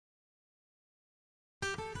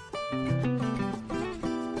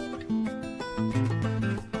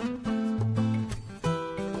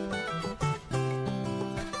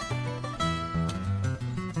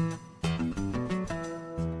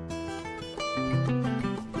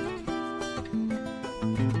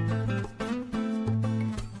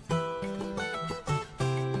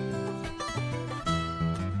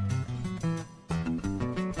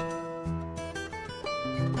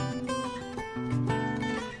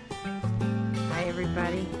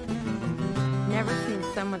everybody. Never seen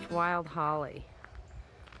so much wild holly.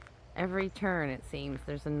 Every turn it seems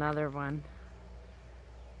there's another one.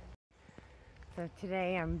 So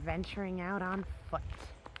today I'm venturing out on foot.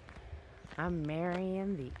 I'm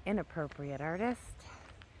Marion, the Inappropriate Artist.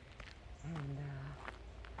 And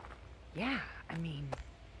yeah, I mean,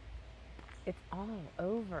 it's all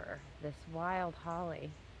over this wild holly.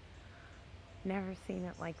 Never seen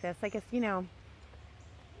it like this. I guess, you know,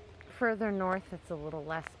 further north it's a little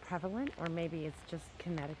less prevalent, or maybe it's just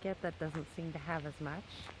Connecticut that doesn't seem to have as much.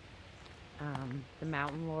 The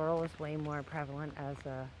mountain laurel is way more prevalent as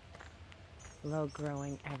a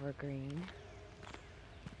low-growing evergreen,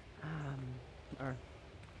 or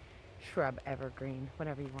shrub evergreen,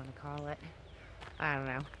 whatever you want to call it. I don't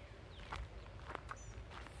know.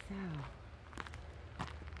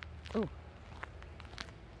 So, ooh,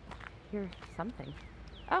 here's something.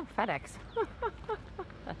 Oh, FedEx.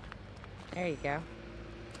 There you go.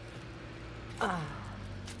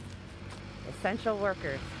 Essential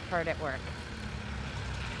workers, hard at work.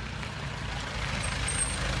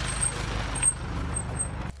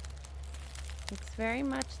 Looks very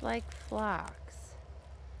much like phlox.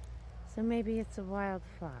 So maybe it's a wild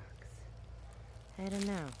phlox. I don't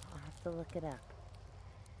know. I'll have to look it up.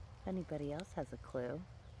 If anybody else has a clue,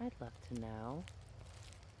 I'd love to know.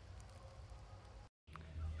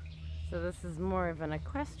 So this is more of an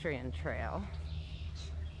equestrian trail.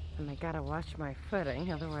 And I gotta watch my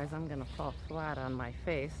footing, otherwise I'm gonna fall flat on my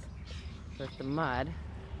face with the mud.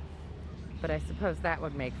 But I suppose that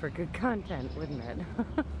would make for good content, wouldn't it?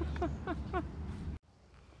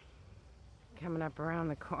 Coming up around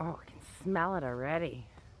the corner. Oh, I can smell it already.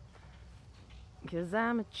 'Cause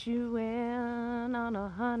I'm a chewing on a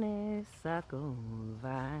honeysuckle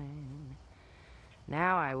vine.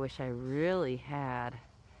 Now I wish I really had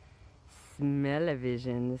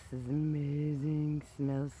smell-o-vision. This is amazing.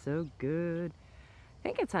 Smells so good. I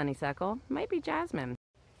think it's honeysuckle. Might be jasmine.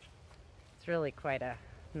 It's really quite a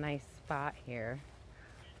nice spot here.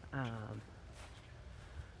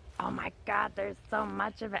 Oh my God, there's so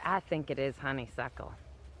much of it. I think it is honeysuckle.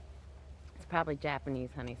 It's probably Japanese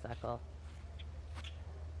honeysuckle.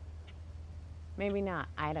 Maybe not.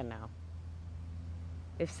 I don't know.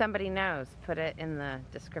 If somebody knows, put it in the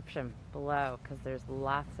description below, because there's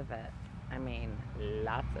lots of it. I mean,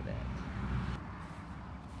 lots of it.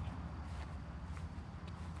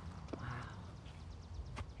 Wow.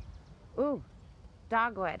 Ooh,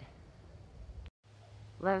 dogwood.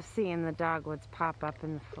 Love seeing the dogwoods pop up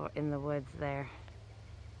in the woods there.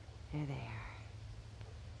 There they are.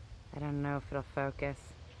 I don't know if it'll focus.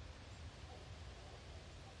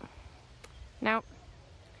 Nope.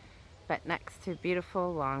 But next to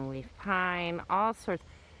beautiful longleaf pine, all sorts.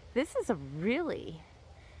 This is a really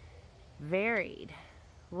varied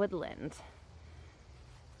woodland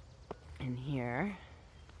in here.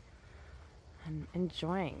 I'm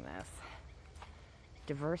enjoying this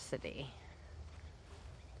diversity.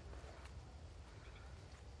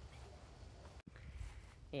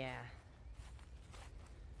 Yeah.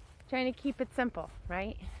 Trying to keep it simple,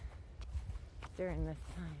 right? During this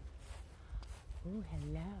time. Ooh,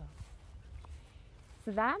 hello.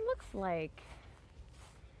 So that looks like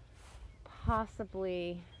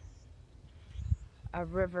possibly a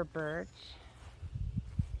river birch.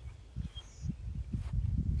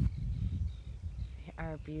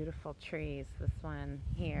 Are beautiful trees. This one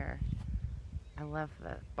here. I love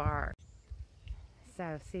the bark.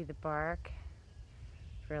 So see the bark?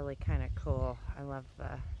 Really kind of cool. I love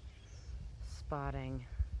the spotting,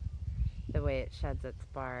 the way it sheds its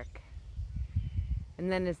bark. And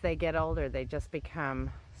then as they get older, they just become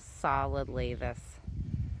solidly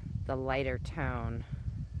the lighter tone.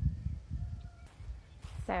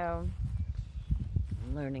 So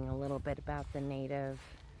I'm learning a little bit about the native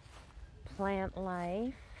plant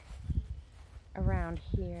life around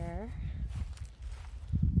here.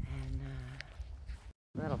 And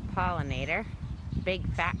little pollinator, big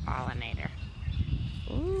fat pollinator.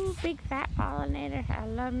 Ooh, big fat pollinator. I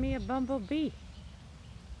love me a bumblebee.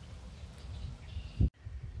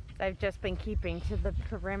 I've just been keeping to the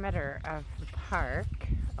perimeter of the park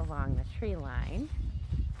along the tree line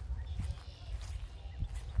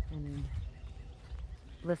and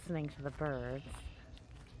listening to the birds.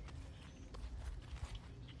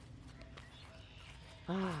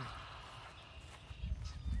 Ah.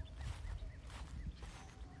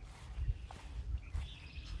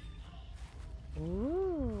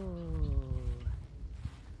 Ooh.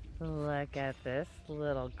 Look at this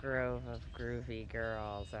little grove of groovy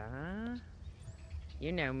girls, huh?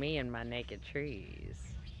 You know me and my naked trees.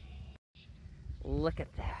 Look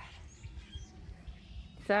at that.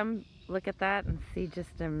 Some look at that and see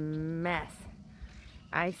just a mess.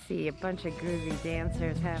 I see a bunch of groovy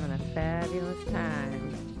dancers having a fabulous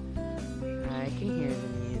time. I can hear the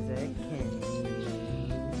music. Can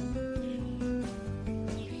you?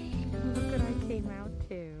 Look what I came out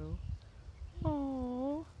to.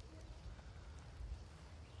 Oh.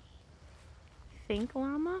 Think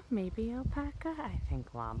llama? Maybe alpaca? I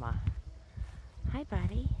think llama. Hi,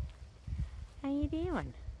 buddy. How you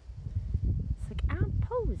doing? It's like, I'm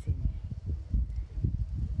posing.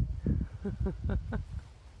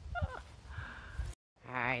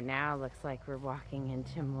 Alright, now it looks like we're walking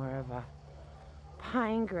into more of a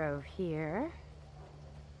pine grove here.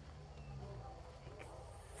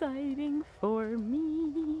 Exciting for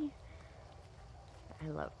me. I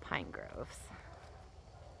love pine groves.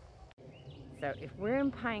 So if we're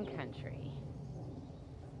in pine country,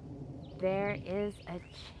 there is a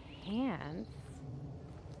chance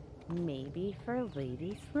maybe for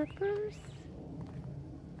lady slippers.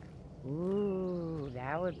 Ooh,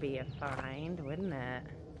 that would be a find, wouldn't it?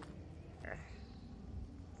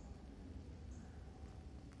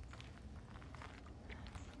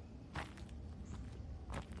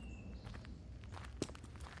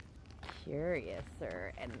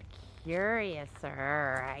 Curiouser and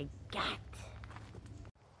curiouser I get.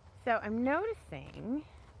 So I'm noticing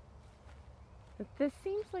that this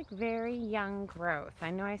seems like very young growth. I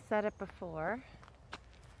know I said it before,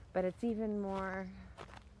 but it's even more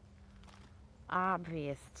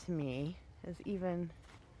obvious to me. Is even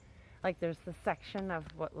like there's the section of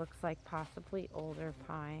what looks like possibly older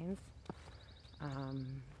pines.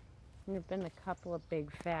 There have been a couple of big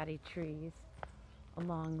fatty trees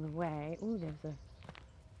along the way. Ooh, there's a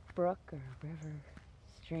brook or a river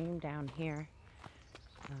stream down here.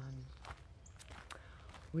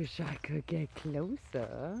 Wish I could get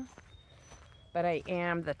closer. But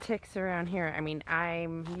the ticks around here, I mean,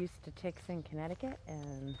 I'm used to ticks in Connecticut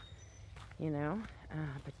and, you know,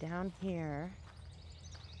 but down here,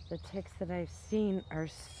 the ticks that I've seen are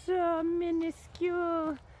so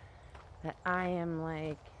minuscule that I am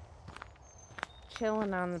like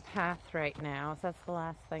chilling on the path right now. So that's the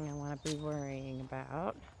last thing I want to be worrying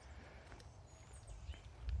about.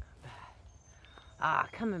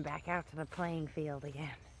 Coming back out to the playing field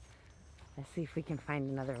again. Let's see if we can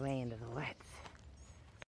find another way into the woods.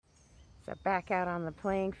 So back out on the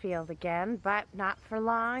playing field again, but not for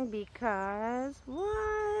long because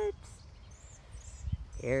what?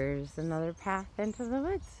 Here's another path into the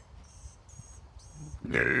woods.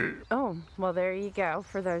 Oh, well there you go.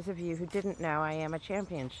 For those of you who didn't know, I am a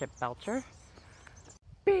championship belcher.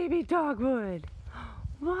 Baby dogwood!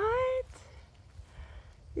 What?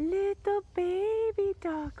 Little baby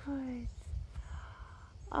dogwoods.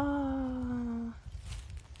 Oh,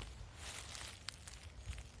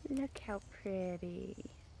 look how pretty.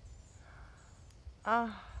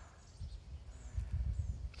 Oh,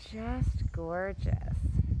 just gorgeous.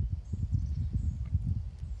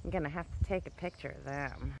 I'm gonna have to take a picture of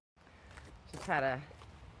them. Just had a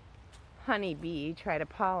honeybee try to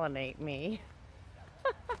pollinate me.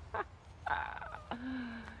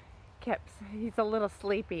 He's a little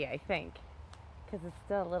sleepy, I think, because it's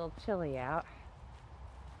still a little chilly out.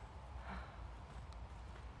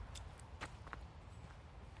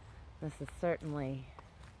 This is certainly,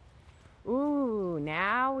 ooh,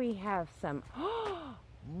 now we have some,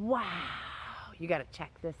 wow, you gotta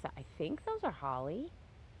check this out. I think those are holly.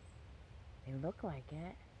 They look like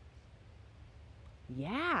it.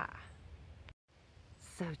 Yeah.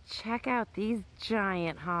 So check out these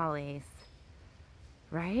giant hollies,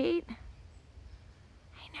 right?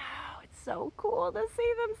 I know, it's so cool to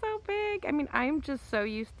see them so big. I mean, I'm just so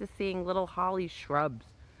used to seeing little holly shrubs,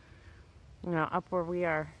 you know, up where we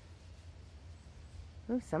are.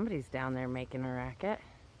 Ooh, somebody's down there making a racket.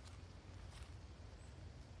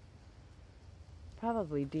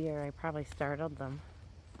 Probably deer. I probably startled them.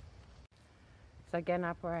 So again,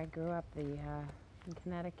 up where I grew up, in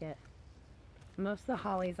Connecticut, most of the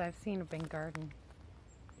hollies I've seen have been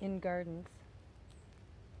in gardens.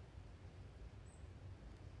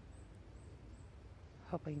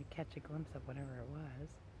 Hoping to catch a glimpse of whatever it was.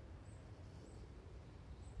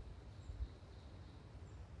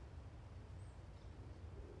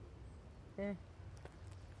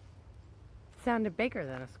 Sounded bigger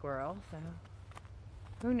than a squirrel, so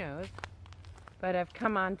who knows. But I've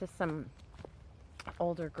come on to some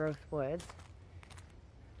older growth woods.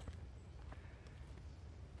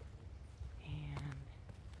 And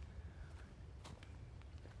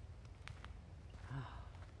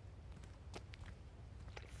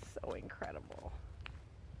it's so incredible.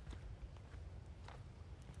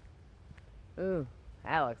 Ooh,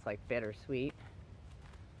 that looks like bittersweet.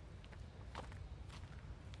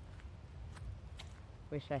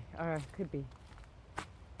 Or it could be.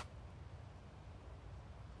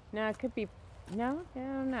 No, it could be, no, I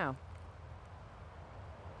don't know.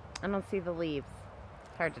 I don't see the leaves.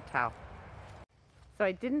 It's hard to tell. So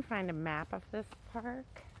I didn't find a map of this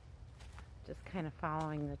park. Just kind of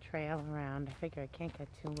following the trail around. I figure I can't get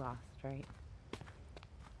too lost, right?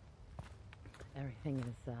 Everything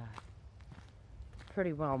is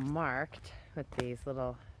pretty well marked with these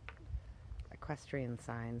little equestrian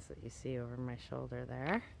signs that you see over my shoulder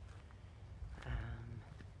there.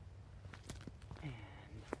 And,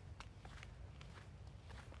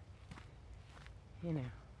 you know,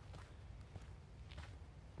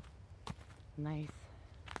 nice.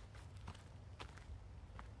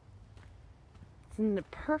 It's a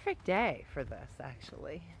perfect day for this,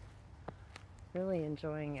 actually. Really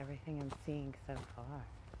enjoying everything I'm seeing so far.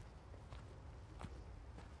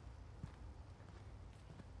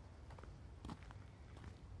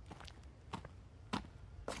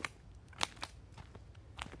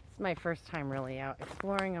 It's my first time really out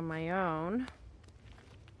exploring on my own.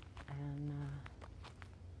 And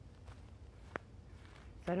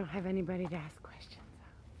so I don't have anybody to ask questions.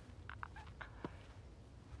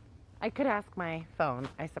 I could ask my phone,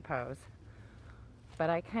 I suppose. But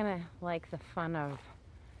I kind of like the fun of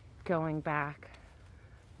going back,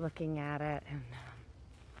 looking at it, and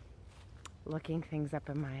looking things up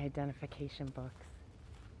in my identification books.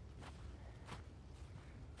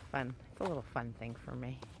 Fun. It's a little fun thing for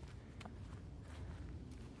me.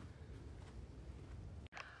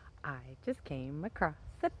 I just came across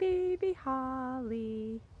a baby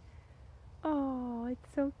holly. Oh, it's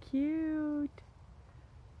so cute.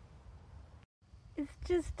 It's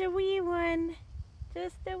just a wee one.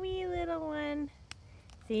 Just a wee little one.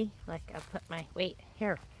 See, like I'll put my, wait,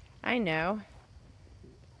 here. I know.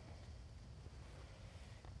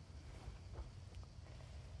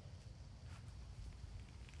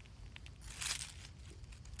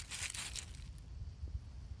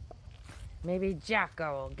 Maybe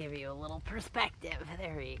Jocko will give you a little perspective.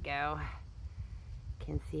 There you go.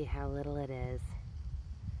 Can see how little it is.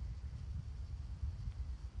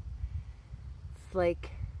 It's like,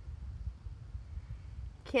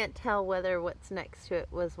 can't tell whether what's next to it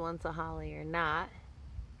was once a holly or not.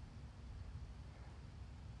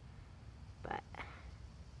 But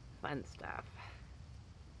fun stuff.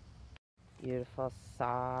 Beautiful,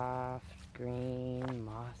 soft, green,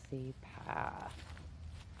 mossy path.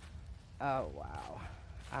 Oh wow.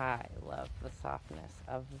 I love the softness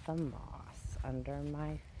of the moss under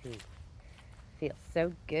my feet. Feels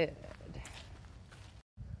so good.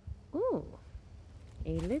 Ooh.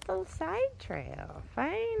 A little side trail.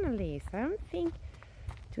 Finally, something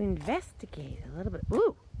to investigate a little bit.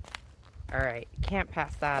 Ooh! Alright, can't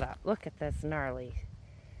pass that up. Look at this gnarly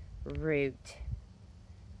root.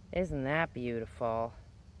 Isn't that beautiful?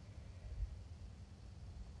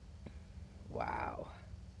 Wow.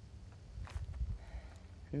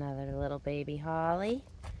 Another little baby holly.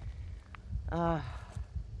 Oh.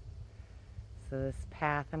 So this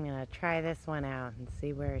path, I'm going to try this one out and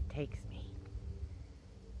see where it takes me.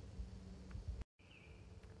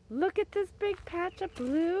 Look at this big patch of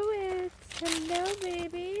bluets. Hello,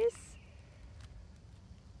 babies.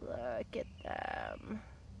 Look at them.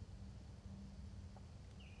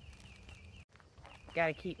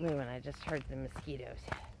 Gotta keep moving. I just heard the mosquitoes.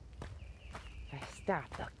 If I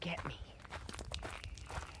stop, they'll get me.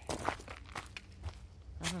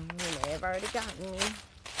 Oh, they may have already gotten me.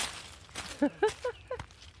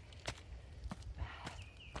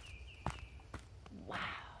 Wow.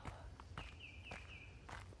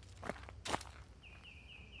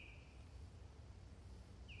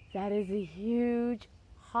 That is a huge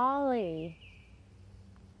holly.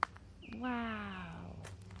 Wow.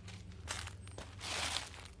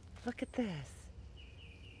 Look at this.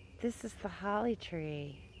 This is the holly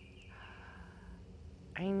tree.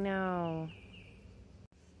 I know.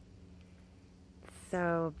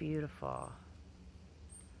 So beautiful.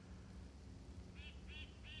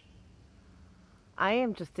 I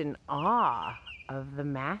am just in awe of the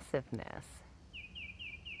massiveness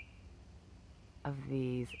of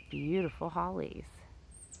these beautiful hollies.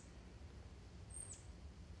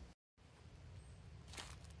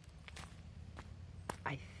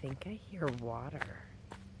 I think I hear water.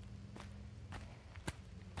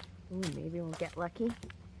 Ooh, maybe we'll get lucky.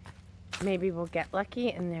 Maybe we'll get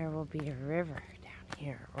lucky and there will be a river down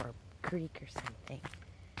here or a creek or something.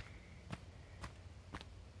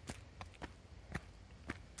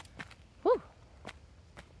 Whew.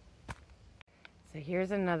 So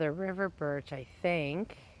here's another river birch, I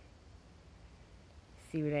think.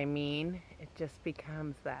 See what I mean? It just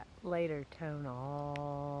becomes that lighter tone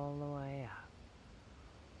all the way up.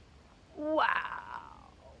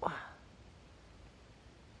 Wow.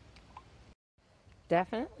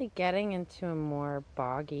 Definitely getting into a more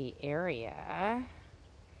boggy area.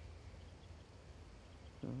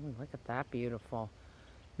 Ooh, look at that beautiful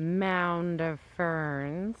mound of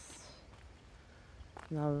ferns.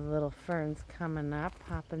 And all the little ferns coming up,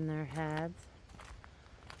 popping their heads.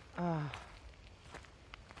 Oh.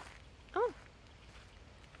 Oh.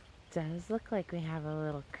 Does look like we have a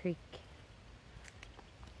little creek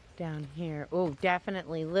down here. Oh,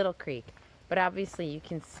 definitely little creek. But obviously you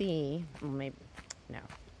can see, well, maybe, no,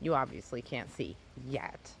 you obviously can't see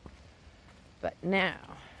yet. But now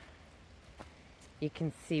you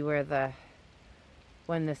can see where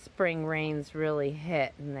when the spring rains really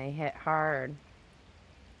hit, and they hit hard,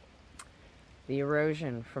 the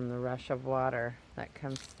erosion from the rush of water that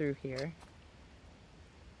comes through here.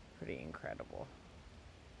 Pretty incredible.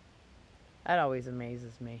 That always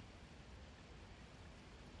amazes me.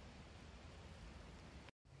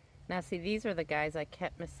 Now see, these are the guys I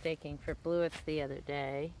kept mistaking for bluets the other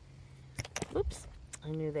day. Oops,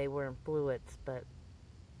 I knew they weren't bluets, but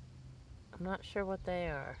I'm not sure what they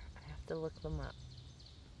are. I have to look them up.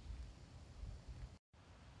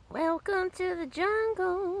 Welcome to the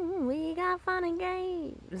jungle. We got fun and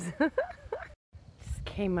games. Just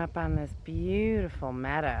came up on this beautiful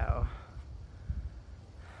meadow.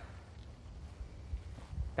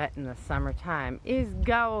 That in the summertime is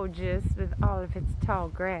gorgeous with all of its tall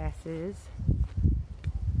grasses.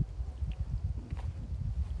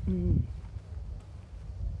 Well,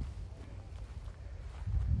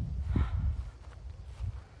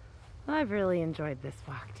 I've really enjoyed this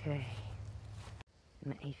walk today.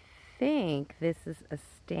 And I think this is a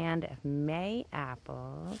stand of May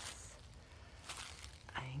apples.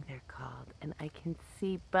 I think they're called. And I can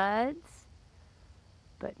see buds,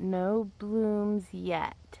 but no blooms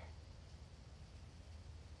yet.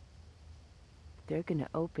 They're gonna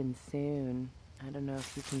open soon. I don't know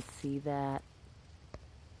if you can see that.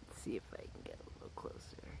 Let's see if I can get a little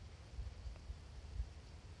closer.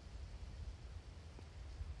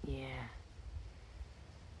 Yeah.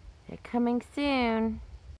 They're coming soon.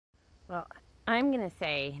 Well, I'm gonna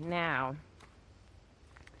say now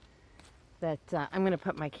that I'm gonna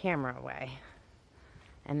put my camera away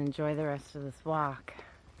and enjoy the rest of this walk.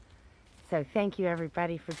 So thank you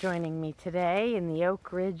everybody for joining me today in the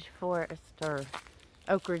Oak Ridge Forest, or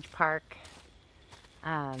Oak Ridge Park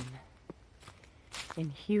in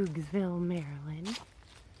Hughesville, Maryland.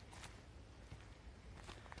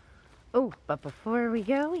 Oh, but before we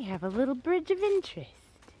go, we have a little bridge of interest.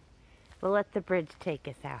 We'll let the bridge take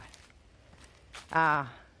us out.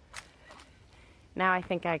 Now I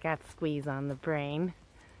think I got squeeze on the brain.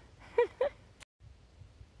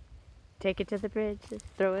 Take it to the bridge,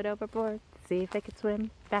 throw it overboard, see if it can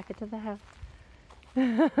swim back into the house.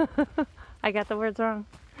 I got the words wrong.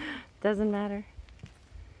 Doesn't matter.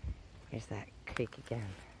 Here's that creek again.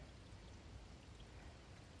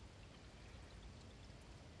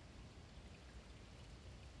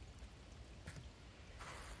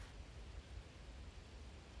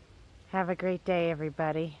 Have a great day,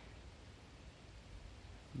 everybody.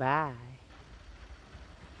 Bye.